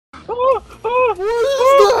What is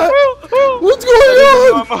that? What's going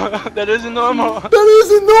on? That isn't normal. That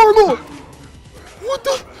isn't normal. What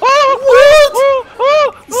the?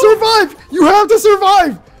 What? Survive! You have to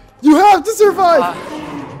survive! You have to survive!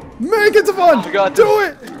 Make it, Davon! Do it! Do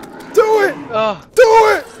it! Do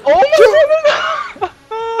it! Oh my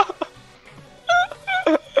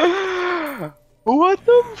god! What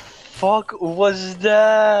the fuck was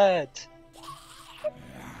that?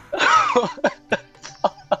 What the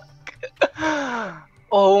fuck?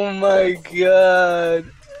 Oh my god!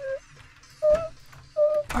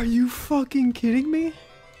 Are you fucking kidding me?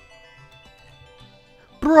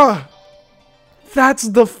 Bruh! That's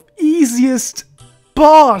the easiest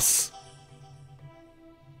boss!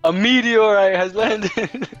 A meteorite has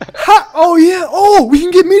landed! Ha! Oh yeah! Oh! We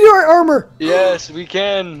can get meteorite armor! Yes, we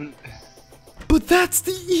can! But that's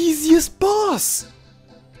the easiest boss!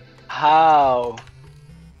 How?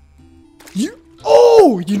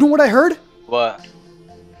 Oh! You know what I heard? What?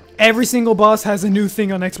 Every single boss has a new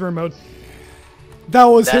thing on expert mode. That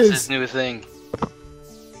was That's his. his new thing.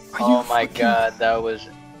 Are Oh you my fucking... god, that was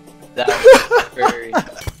very...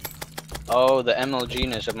 Oh, the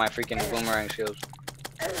MLG-ness of my freaking boomerang skills.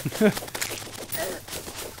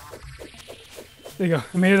 There you go.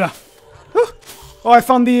 I made it up. Oh, I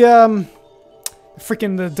found the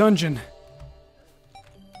freaking the dungeon.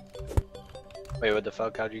 Wait, what the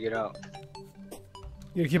fuck? How'd you get out?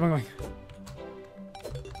 You gotta keep on going.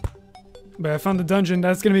 But I found the dungeon.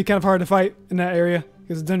 That's gonna be kind of hard to fight in that area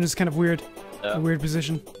because the dungeon's kind of weird. Yeah. A weird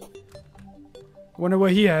position. Wonder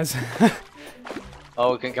what he has.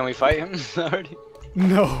 Oh, can we fight him already?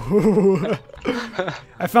 No.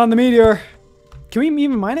 I found the meteor. Can we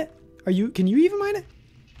even mine it? Can you even mine it?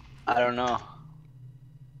 I don't know.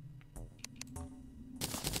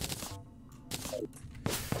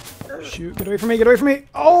 Shoot, get away from me, get away from me.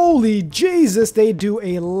 Holy Jesus, they do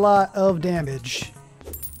a lot of damage.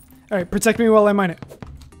 Alright, protect me while I mine it.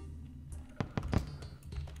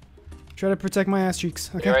 Try to protect my ass cheeks.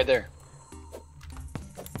 Okay. You're right there.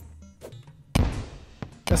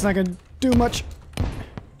 That's not gonna do much.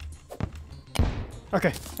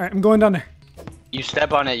 Okay, alright, I'm going down there. You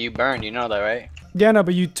step on it, you burn. You know that, right? Yeah, no,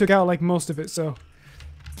 but you took out like most of it, so.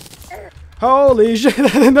 Holy shit,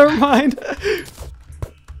 never mind.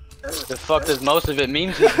 The fuck does most of it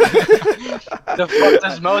mean to you? The fuck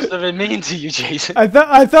does most of it mean to you, Jason? I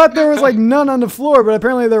thought there was like none on the floor, but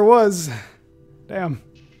apparently there was. Damn.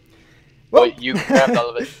 Well, you grabbed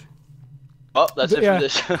all of it. Oh, that's it Yeah. for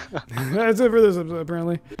this. That's it for this episode,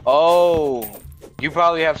 apparently. Oh, you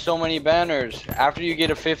probably have so many banners. After you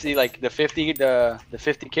get a 50, like the 50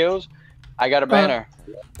 kills, I got a banner.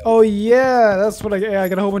 Oh yeah, that's what I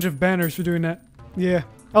got a whole bunch of banners for doing that. Yeah.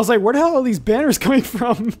 I was like, where the hell are all these banners coming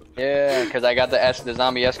from? Yeah, because I got the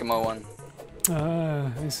zombie Eskimo one.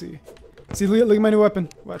 I see. See, look at my new weapon.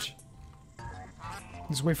 Watch.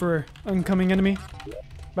 Just wait for an oncoming enemy.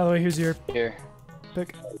 By the way, here's your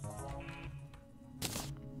pick.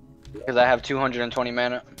 Because I have 220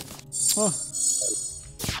 mana. Oh,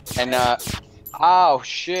 And oh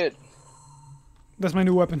shit. that's my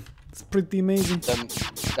new weapon. It's pretty amazing.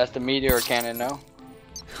 That's the meteor cannon, no?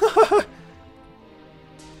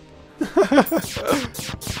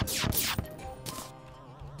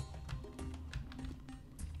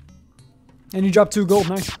 And you dropped 2 gold,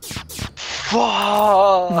 nice.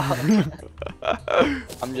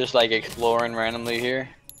 I'm just like exploring randomly here,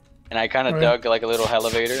 and I kind of dug like a little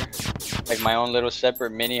elevator, like my own little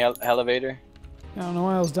separate mini elevator. I don't know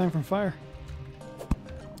why I was dying from fire.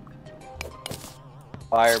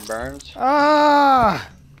 Fire burns. Ah!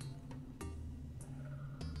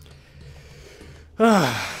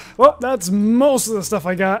 Well, that's most of the stuff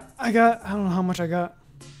I got. I don't know how much I got.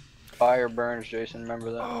 Fire burns, Jason.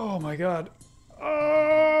 Remember that? Oh my god.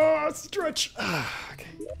 Oh, stretch. Okay.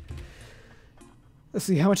 Let's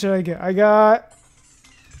see, how much did I get? I got...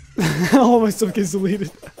 all my stuff gets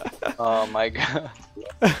deleted. Oh my god.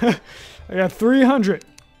 I got 300.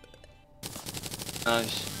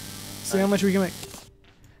 Nice. See how much we can make.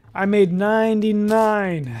 I made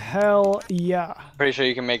 99. Hell yeah. Pretty sure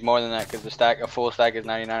you can make more than that because a full stack is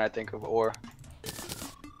 99, I think, of ore.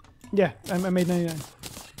 Yeah, I made 99.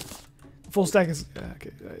 Full stack is...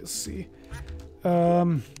 okay, let's see.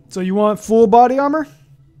 So you want full body armor?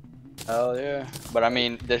 Hell yeah. But I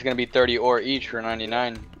mean, there's gonna be 30 ore each for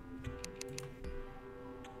 99.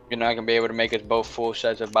 You're not gonna be able to make us both full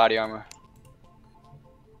sets of body armor.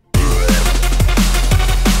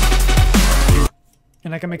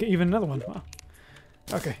 And I can make even another one. Wow.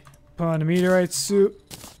 Okay. Put on a meteorite suit.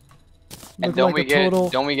 And Look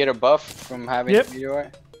don't we get a buff from having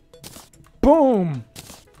meteorite? Boom!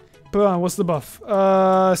 Put on, what's the buff?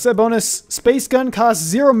 Set bonus, space gun costs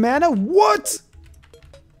 0 mana? What?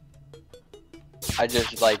 I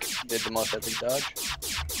just, like, did the most epic dodge.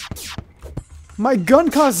 My gun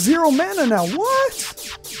costs 0 mana now, what?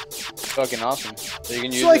 Fucking awesome. So you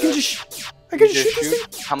can use I can just shoot this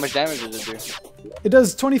thing? How much damage does it do? It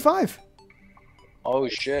does 25. Oh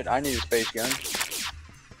shit, I need a space gun.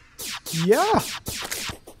 Yeah.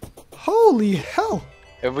 Holy hell.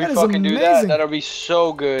 If we fucking do that, that'll be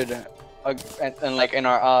so good. And like in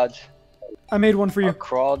our odds. I made one for you.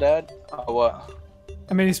 Crawl, Dad? What?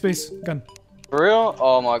 I made a space gun. For real?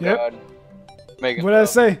 Oh my god. Making what did I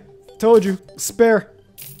say? Told you. Spare.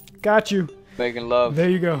 Got you. Making love. There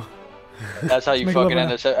you go. That's how you fucking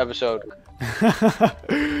end this episode.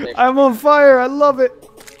 I'm on fire. I love it.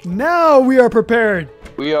 Now we are prepared.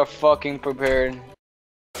 We are fucking prepared.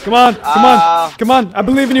 Come on, come on, come on! I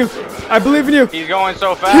believe in you. I believe in you. He's going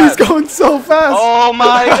so fast. He's going so fast. Oh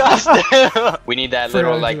my gosh! We need that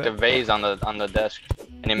little like the vase on the desk,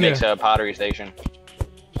 and it makes a pottery station.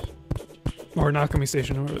 Or an alchemy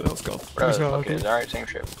station, or whatever that's called. Okay, alright, same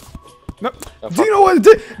shit. No. Do you know what?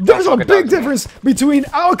 There's a big difference between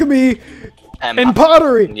alchemy and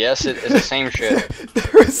pottery. Yes, it's the same shit.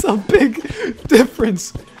 There is a big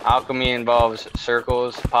difference. Alchemy involves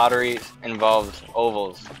circles, pottery involves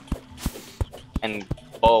ovals and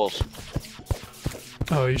bowls.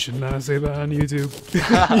 Oh, you should not say that on YouTube.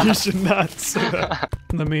 You should not say that.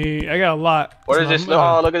 I got a lot. What is this?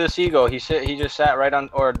 Oh, look at the seagull. He just sat right on,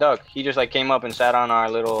 or a duck. He just like came up and sat on our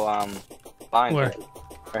little line. Where?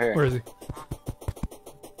 Right here. Where is he?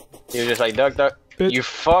 He was just like, duck, duck. Bitch. You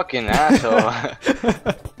fucking asshole.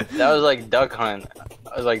 That was like duck hunt.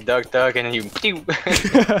 I was like duck, duck, and then you.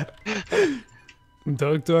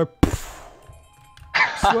 Duck, duck.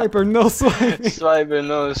 Swiper, no swiping. Swiper,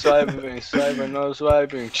 no swiping. Swiper, no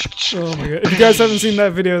swiping. Oh my god! If you guys haven't seen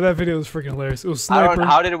that video was freaking hilarious. It was sniper.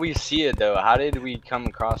 How did we see it though? How did we come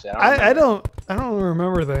across it? I don't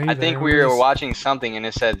remember that either. I think we were watching something and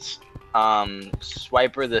it said,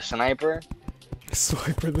 Swiper the sniper.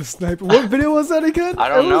 Swiper the sniper. What video was that again? I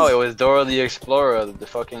don't know. It was Dora the Explorer. The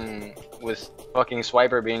fucking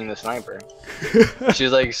Swiper being the sniper. She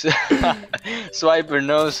was like, Swiper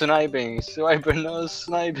no sniping. Swiper no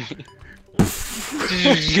sniping.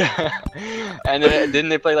 And then didn't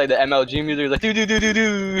they play like the MLG music? Like do do do do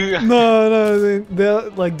do. No, they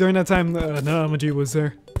like during that time no MLG was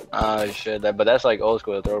there. Oh shit! But that's like old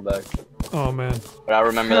school throwback. Oh man. But I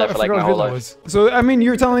remember that for like my whole life. So I mean, you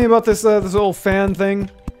were telling me about this this old fan thing,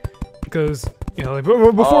 because you know, like,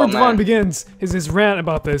 before Davon begins his rant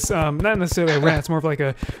about this, not necessarily a rant, it's more of like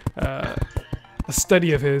a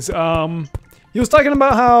study of his. He was talking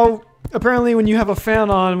about how apparently when you have a fan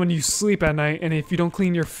on when you sleep at night, and if you don't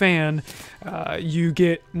clean your fan, you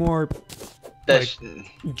get more like,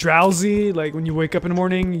 drowsy. Like when you wake up in the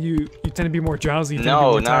morning, you tend to be more drowsy.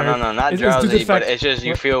 No, not drowsy, but it's just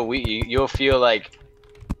you feel weak. You'll feel like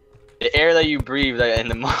the air that you breathe like, in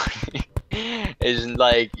the morning is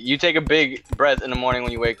like you take a big breath in the morning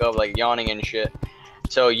when you wake up, like yawning and shit.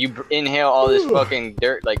 So you inhale all this fucking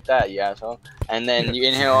dirt like that, you asshole, and then you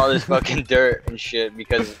inhale all this fucking dirt and shit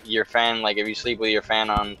because your fan, like if you sleep with your fan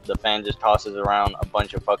on, the fan just tosses around a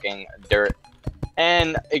bunch of fucking dirt.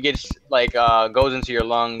 And it gets like goes into your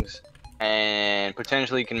lungs and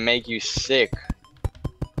potentially can make you sick.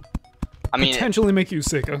 I mean, potentially make you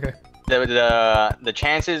sick. Okay. The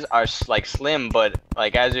chances are like slim, but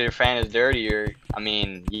like as your fan is dirtier, I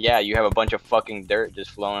mean, yeah, you have a bunch of fucking dirt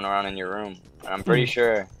just flowing around in your room. And I'm pretty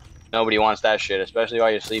sure nobody wants that shit, especially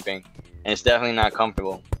while you're sleeping. And it's definitely not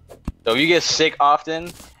comfortable. So if you get sick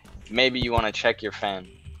often, maybe you want to check your fan.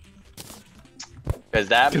 Because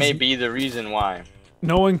that may be the reason why.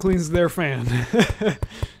 No one cleans their fan.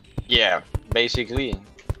 Yeah, basically.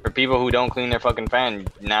 For people who don't clean their fucking fan,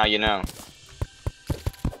 now you know.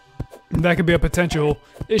 That could be a potential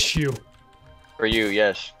issue. For you,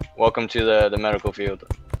 yes. Welcome to the medical field.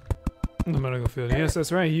 The medical field. Yes,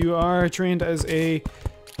 that's right. You are trained as a...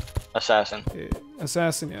 assassin.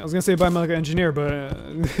 Assassin, yeah. I was gonna say biomedical engineer, but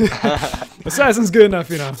assassin's good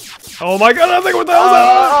enough, you know. Oh my god, I think what the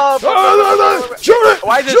hell is that? Shoot it!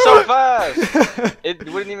 Why is it so fast? It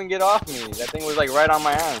wouldn't even get off me. That thing was like right on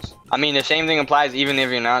my ass. I mean, the same thing applies even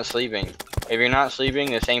if you're not sleeping. If you're not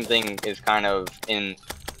sleeping, the same thing is kind of in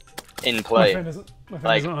play. My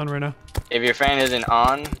fan isn't on right now. If your fan isn't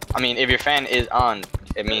on, I mean, if your fan is on,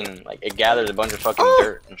 I mean, like it gathers a bunch of fucking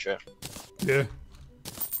dirt and shit. Yeah.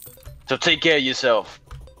 So take care of yourself.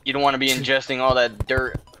 You don't want to be ingesting all that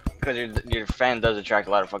dirt because your fan does attract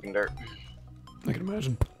a lot of fucking dirt. I can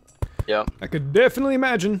imagine. Yep. I could definitely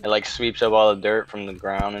imagine. It like sweeps up all the dirt from the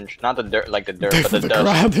ground and not the dirt, like the dirt, but the the dust.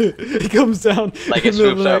 ground. It comes down. Like it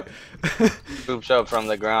swoops up, swoops up from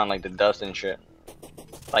the ground, like the dust and shit.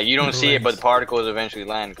 Like you don't see it, but the particles eventually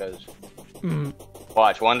land. Cause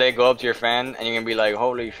watch, one day go up to your fan and you're gonna be like,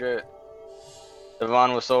 holy shit,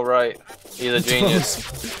 Davon was so right. He's a genius.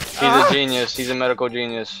 He's a genius. He's a medical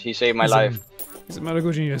genius. He saved my life. He's a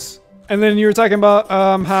medical genius. And then you were talking about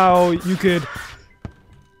how you can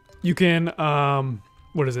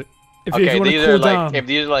what is it? If okay, you these are like down. if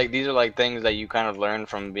these are like things that you kind of learn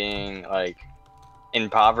from being like in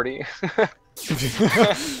poverty.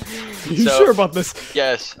 You sure about this?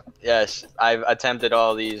 Yes, yes. I've attempted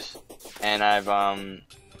all these, and I've and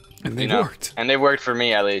they worked. And they worked for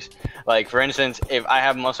me at least. Like for instance, if I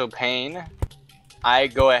have muscle pain, I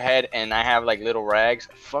go ahead and I have like little rags.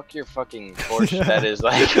 Fuck your fucking torch. That is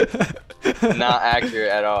like not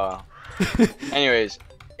accurate at all. Anyways,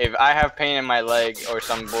 if I have pain in my leg or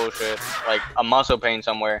some bullshit, like a muscle pain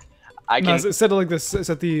somewhere, I can. No, set it like this.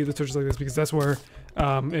 Set the torch like this because that's where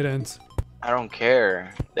it ends. I don't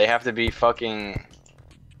care. They have to be fucking.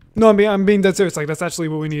 No, I'm being dead serious. Like that's actually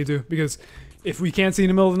what we need to do because if we can't see in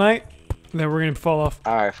the middle of the night, then we're gonna fall off.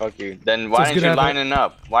 All right, fuck you. Then why didn't you line them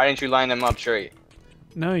up? Why didn't you line them up straight?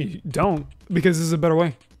 No, you don't. Because this is a better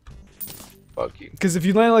way. Fuck you. Because if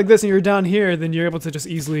you land like this and you're down here, then you're able to just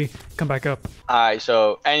easily come back up. Alright,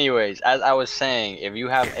 so anyways, as I was saying, if you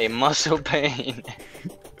have a muscle pain,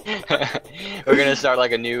 we're gonna start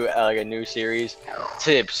like a new series,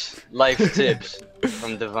 life tips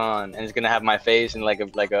from Davon, and it's gonna have my face and like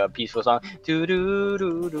a peaceful song. Doo -doo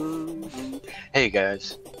 -doo -doo. Hey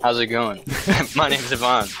guys, how's it going? My name's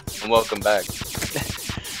Davon, and welcome back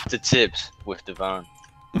to Tips with Davon.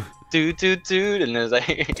 Doot doot doot, and there's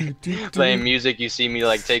like playing music. You see me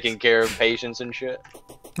like taking care of patients and shit.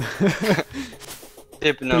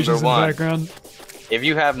 Tip number one: if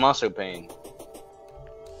you have muscle pain,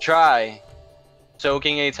 try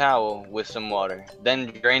soaking a towel with some water, then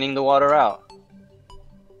draining the water out.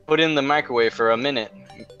 Put in the microwave for a minute.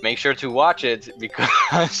 Make sure to watch it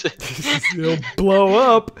because it'll blow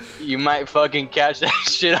up. You might fucking catch that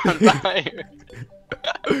shit on fire.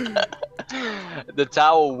 The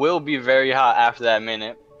towel will be very hot after that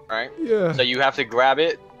minute, right? Yeah. So you have to grab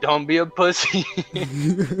it. Don't be a pussy.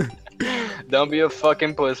 Don't be a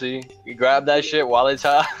fucking pussy. You grab that shit while it's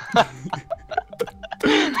hot.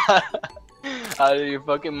 Out of your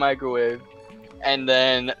fucking microwave. And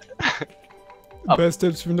then... Best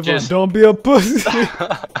tips from Davon. Don't be a pussy.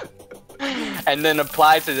 And then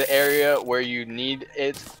apply to the area where you need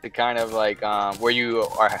it to kind of like, where you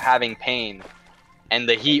are having pain. And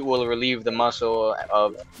the heat will relieve the muscle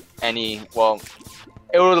of any, well,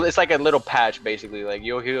 it's like a little patch basically. Like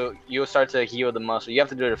you'll start to heal the muscle. You have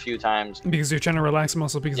to do it a few times. Because you're trying to relax the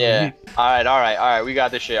muscle because of the heat. Alright, we got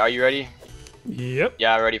this shit. Are you ready? Yep.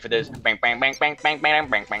 Yeah, ready for this. Bang bang bang bang bang bang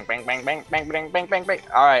bang bang bang bang bang bang bang bang bang bang.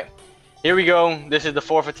 Alright. Here we go. This is the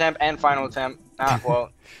 4th attempt and final attempt.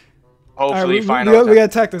 Well, hopefully final. We gotta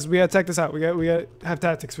tactics. We gotta tactics out. We gotta have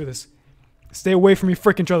tactics for this. Stay away from each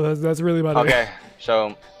freaking other. That's really about it. Okay,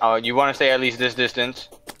 so you want to stay at least this distance.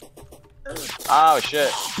 Oh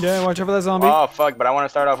shit. Yeah, watch out for that zombie. Oh fuck, but I want to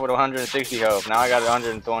start off with 160 health. Now I got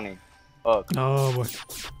 120. Fuck. Oh boy.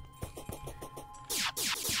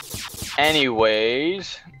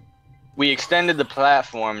 Anyways, we extended the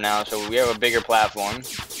platform now, so we have a bigger platform.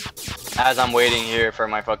 As I'm waiting here for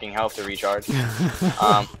my fucking health to recharge.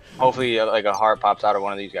 Hopefully like a heart pops out of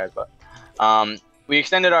one of these guys, but we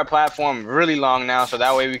extended our platform really long now, so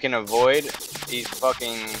that way we can avoid these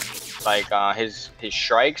fucking like his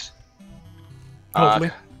strikes.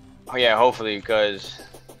 Hopefully. Yeah, hopefully, because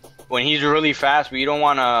when he's really fast, we don't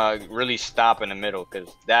want to really stop in the middle, because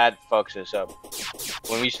that fucks us up.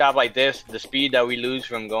 When we stop like this, the speed that we lose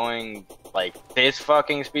from going like this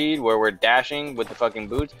fucking speed, where we're dashing with the fucking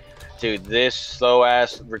boots, to this slow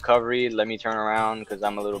ass recovery. Let me turn around, because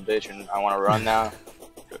I'm a little bitch and I want to run now.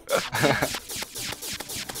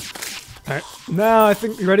 Alright, now I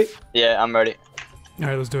think you ready? Yeah, I'm ready.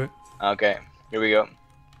 Alright, let's do it. Okay, here we go.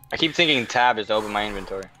 I keep thinking tab is to open my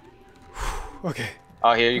inventory. Okay.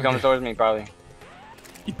 Oh, here you come towards me, probably.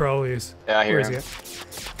 He probably is. Yeah, I hear him.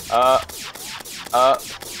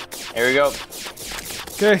 Here we go.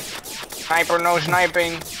 Okay. Sniper, no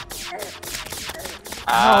sniping.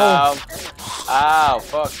 Ow. Ow,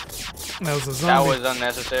 fuck. That was a zombie. That was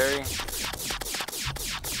unnecessary.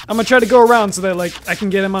 I'm gonna try to go around so that like I can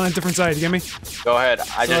get him on a different side. You get me? Go ahead.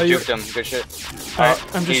 I just juked him. Good shit.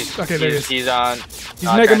 Alright, I'm just okay. There he is. He's on. He's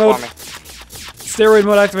mega mode. Steroid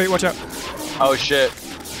mode activate. Watch out. Oh shit.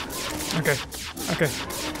 Okay. Okay.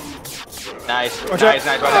 Nice. Watch nice.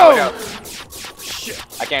 out. Watch out. Watch out. Shit.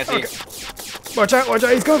 I can't see. Okay. Watch out.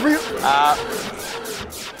 He's coming for you.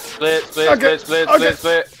 Split. Okay. Split.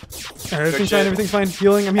 Alright, everything's fine.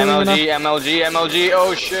 Healing. I'm healing MLG.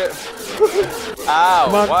 Oh shit.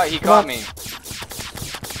 Ow. What? He caught me.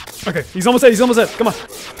 Okay, he's almost dead. Come on.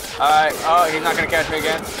 Alright. Oh, he's not gonna catch me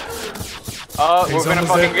again. Oh, we're gonna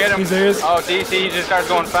fucking get him. Oh, see, he just starts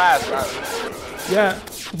going fast. Yeah.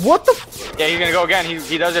 What the? Yeah, he's gonna go again.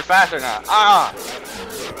 He does it faster now. Ah.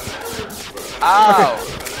 Ow. Okay.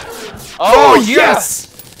 Oh yes.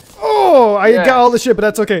 Oh, I got all the shit, but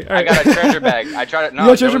that's okay. All right. I got a treasure bag. I tried it. No, you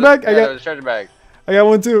got a treasure bag? I got a treasure bag. I got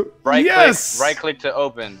one too. Right click to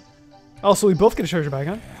open. Oh, so we both get a treasure bag,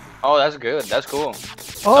 huh? Oh, that's good. That's cool.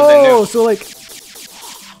 Oh, so like.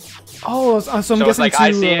 Oh, so I'm guessing it's like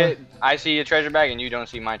to, I see a treasure bag and you don't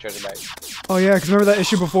see my treasure bag. Oh yeah, because remember that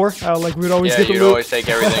issue before? Like we'd always get the you'd always take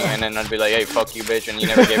everything and then I'd be like, hey, fuck you, bitch, and you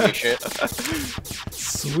never gave me shit.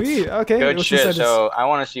 Sweet. Okay. Good shit. So I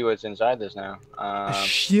want to see what's inside this now. A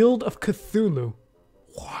Shield of Cthulhu.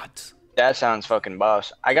 What? That sounds fucking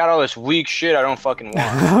boss. I got all this weak shit I don't fucking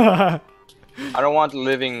want. I don't want the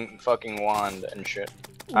living fucking wand and shit.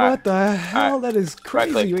 What the hell? That is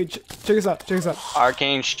crazy. Wait, check this out.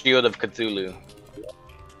 Arcane Shield of Cthulhu.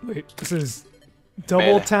 Wait, this is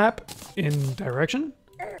double tap in direction?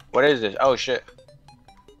 What is this? Oh shit.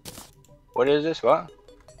 What is this? What?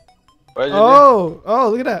 What is it? Oh,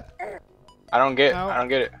 look at that. I don't get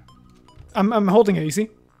it. I'm holding it, you see?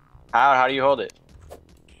 How do you hold it?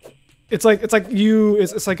 It's like it's like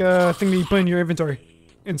a thing that you put in your inventory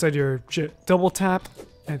inside your shit. Double tap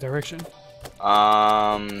in direction.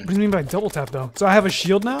 What do you mean by double tap though? So I have a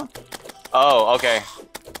shield now? Oh, okay.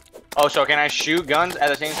 Oh, so can I shoot guns at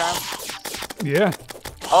the same time? Yeah.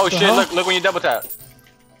 Oh shit, look when you double tap.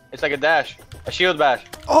 It's like a dash. A shield bash.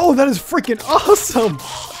 Oh, that is freaking awesome!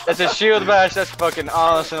 That's a shield bash, that's fucking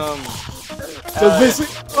awesome. That's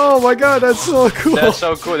basically, oh my god, that's so cool. That's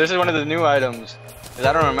so cool. This is one of the new items. Cause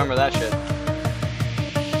I don't remember that shit.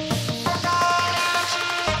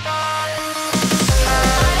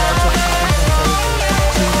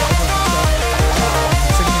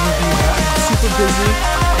 Super busy.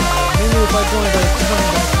 Mainly if I joined a community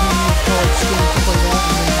college school and stuff like that,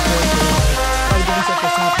 and then prepare for all the different stuff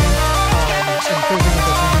that's happening, and closing up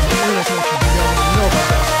that's happening. Internet connection, you guys know about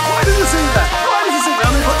that. Why does it say that?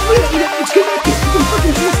 It's connected. You can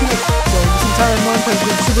fucking see it's connected. So this entire month has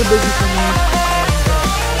been super busy for me.